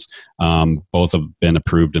compounds. Both have been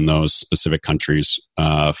approved in those specific countries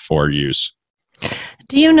for use.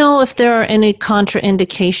 Do you know if there are any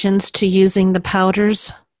contraindications to using the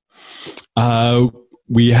powders?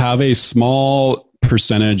 We have a small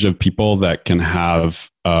percentage of people that can have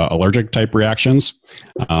allergic type reactions.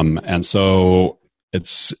 And so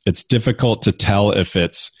it's difficult to tell if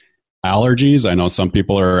it's allergies. I know some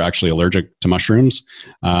people are actually allergic to mushrooms,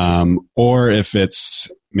 or if it's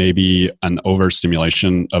maybe an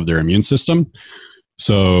overstimulation of their immune system.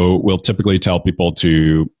 So we'll typically tell people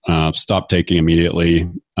to stop taking immediately,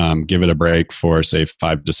 give it a break for, say,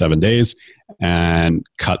 5 to 7 days, and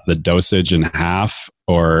cut the dosage in half,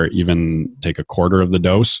 or even take a quarter of the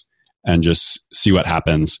dose and just see what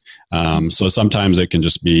happens. So sometimes it can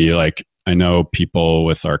just be like, I know people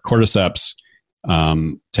with our cordyceps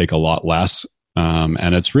take a lot less.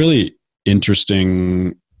 And it's really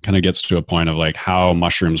interesting, kind of gets to a point of like how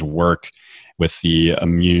mushrooms work with the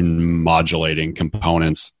immune modulating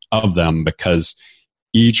components of them, because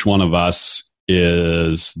each one of us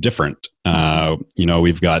is different.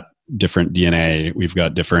 We've got different DNA, we've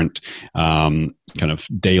got different kind of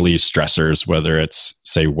daily stressors, whether it's,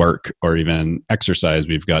 say, work or even exercise.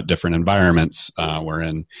 We've got different environments. We're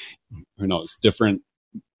in, who knows, different,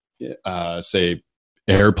 say,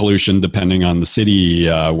 air pollution depending on the city,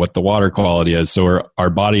 what the water quality is. So our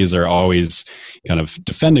bodies are always kind of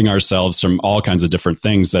defending ourselves from all kinds of different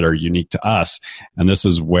things that are unique to us. And this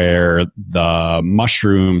is where the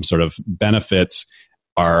mushroom sort of benefits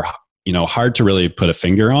are hard to really put a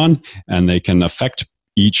finger on, and they can affect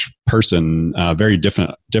each person very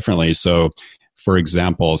differently. So, for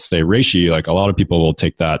example, say reishi, like a lot of people will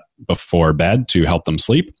take that before bed to help them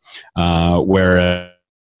sleep, whereas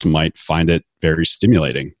might find it very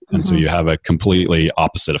stimulating. And so you have a completely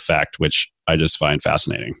opposite effect, which I just find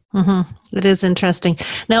fascinating. It is interesting.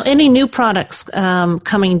 Now, any new products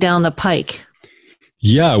coming down the pike?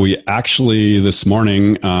 Yeah, we actually this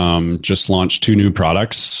morning just launched 2 new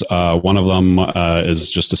products. One of them is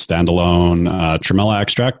just a standalone tremella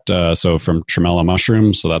extract. So from tremella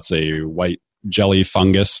mushrooms. So that's a white jelly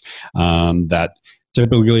fungus that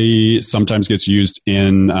typically sometimes gets used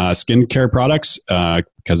in skincare products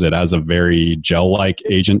because it has a very gel-like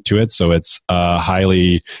agent to it. So it's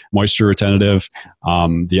highly moisture retentive.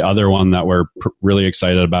 The other one that we're really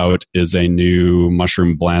excited about is a new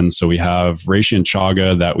mushroom blend. So we have reishi and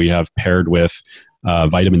chaga that we have paired with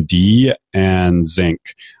vitamin D and zinc.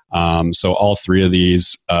 So all 3 of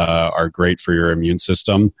these are great for your immune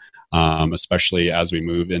system, especially as we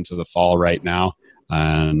move into the fall right now.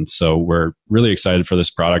 And so we're really excited for this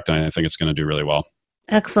product, and I think it's going to do really well.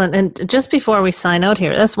 Excellent. And just before we sign out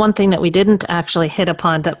here, that's one thing that we didn't actually hit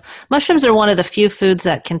upon, that mushrooms are one of the few foods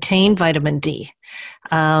that contain vitamin D.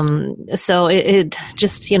 So it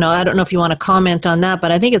just, I don't know if you want to comment on that, but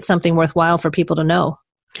I think it's something worthwhile for people to know.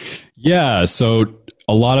 Yeah. So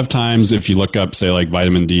a lot of times if you look up, say, like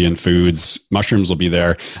vitamin D in foods, mushrooms will be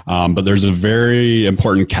there. But there's a very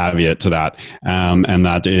important caveat to that. And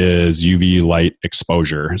that is UV light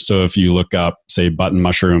exposure. So if you look up, say, button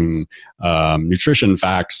mushroom nutrition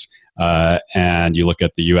facts, and you look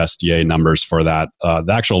at the USDA numbers for that,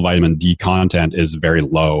 the actual vitamin D content is very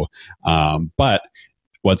low. But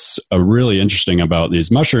what's really interesting about these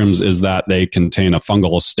mushrooms is that they contain a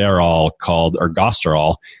fungal sterol called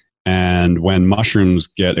ergosterol. And when mushrooms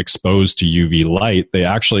get exposed to UV light, they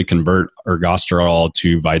actually convert ergosterol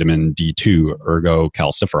to vitamin D2,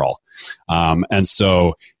 ergocalciferol. And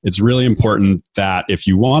so it's really important that if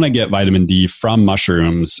you want to get vitamin D from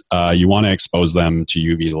mushrooms, you want to expose them to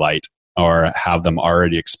UV light or have them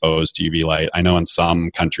already exposed to UV light. I know in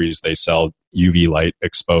some countries they sell UV light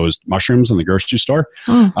exposed mushrooms in the grocery store.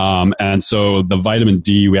 And so the vitamin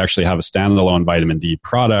D, we actually have a standalone vitamin D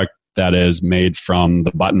product that is made from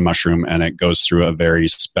the button mushroom, and it goes through a very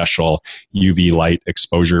special UV light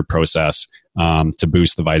exposure process to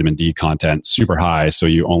boost the vitamin D content super high. So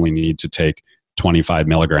you only need to take 25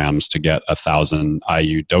 milligrams to get 1,000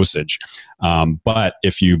 IU dosage. But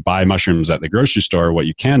if you buy mushrooms at the grocery store, what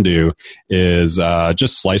you can do is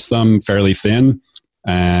just slice them fairly thin,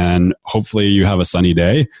 and hopefully you have a sunny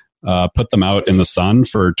day. Put them out in the sun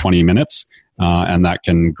for 20 minutes, and that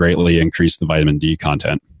can greatly increase the vitamin D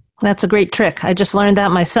content. That's a great trick. I just learned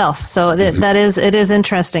that myself. So it is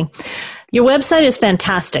interesting. Your website is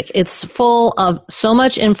fantastic. It's full of so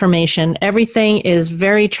much information. Everything is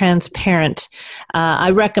very transparent.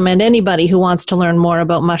 I recommend anybody who wants to learn more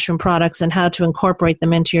about mushroom products and how to incorporate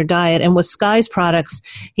them into your diet. And with Sky's products,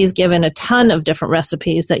 he's given a ton of different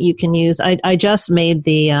recipes that you can use. I just made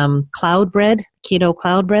the cloud bread, keto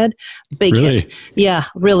cloud bread. Big hit. Yeah,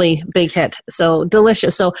 really big hit. So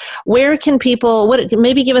delicious. So where can people,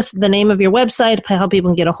 maybe give us the name of your website, how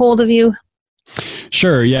people can get a hold of you?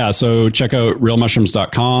 Sure. Yeah. So check out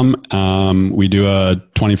realmushrooms.com. We do a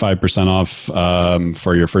 25% off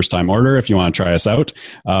for your first time order if you want to try us out.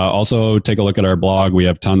 Also, take a look at our blog. We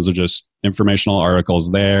have tons of just informational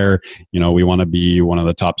articles there. We want to be one of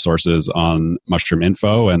the top sources on mushroom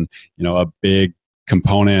info, and, a big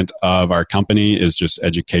component of our company is just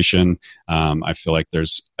education. I feel like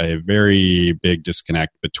there's a very big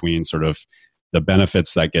disconnect between sort of the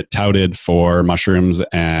benefits that get touted for mushrooms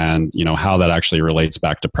and, how that actually relates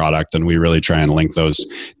back to product. And we really try and link those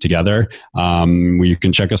together. You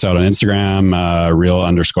can check us out on Instagram,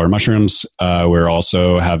 real_mushrooms. We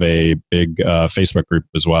also have a big Facebook group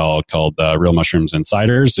as well called Real Mushrooms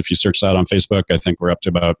Insiders. If you search that on Facebook, I think we're up to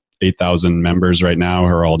about 8,000 members right now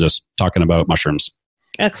who are all just talking about mushrooms.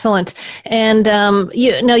 Excellent. And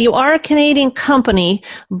you are a Canadian company,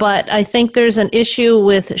 but I think there's an issue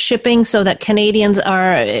with shipping so that Canadians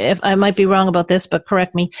are, if I might be wrong about this, but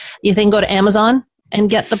correct me, you can go to Amazon and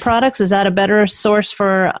get the products? Is that a better source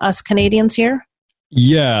for us Canadians here?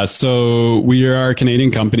 Yeah, so we are a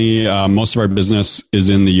Canadian company. Most of our business is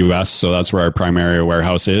in the US, so that's where our primary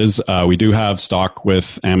warehouse is. We do have stock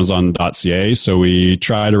with Amazon.ca, so we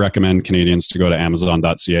try to recommend Canadians to go to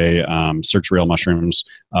Amazon.ca, search Real Mushrooms,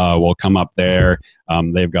 will come up there.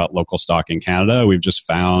 They've got local stock in Canada. We've just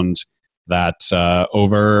found that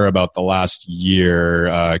over about the last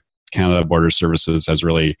year, Canada Border Services has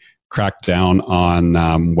really cracked down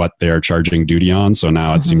on what they are charging duty on. So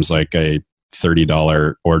now it seems like a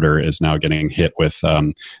 $30 order is now getting hit with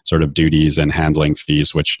sort of duties and handling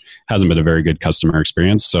fees, which hasn't been a very good customer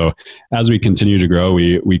experience. So as we continue to grow,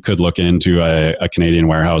 we could look into a Canadian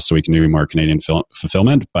warehouse so we can do more Canadian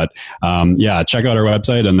fulfillment. But check out our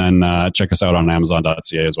website and then check us out on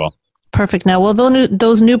Amazon.ca as well. Perfect. Now, will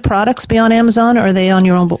those new products be on Amazon, or are they on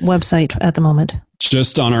your own website at the moment?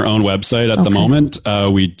 Just on our own website at the moment.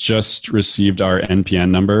 We just received our NPN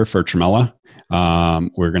number for Tremella.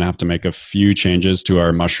 We're going to have to make a few changes to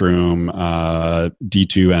our mushroom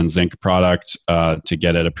D2 and zinc product to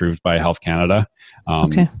get it approved by Health Canada.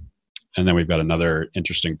 And then we've got another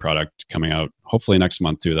interesting product coming out hopefully next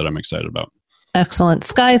month too that I'm excited about. Excellent.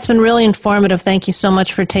 Sky, it's been really informative. Thank you so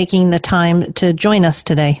much for taking the time to join us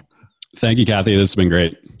today. Thank you, Kathy. This has been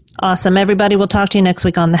great. Awesome. Everybody, we'll talk to you next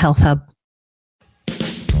week on the Health Hub.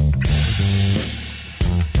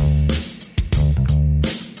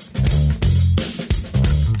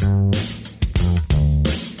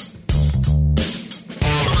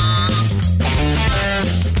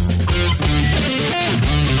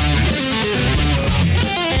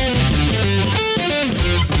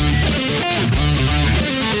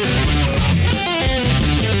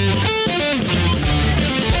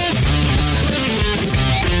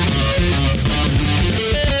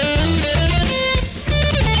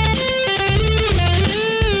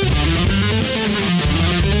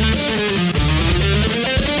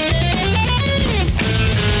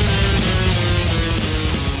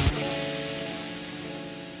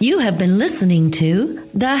 You have been listening to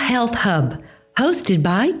The Health Hub, hosted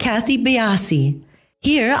by Kathy Biasi,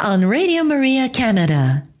 here on Radio Maria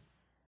Canada.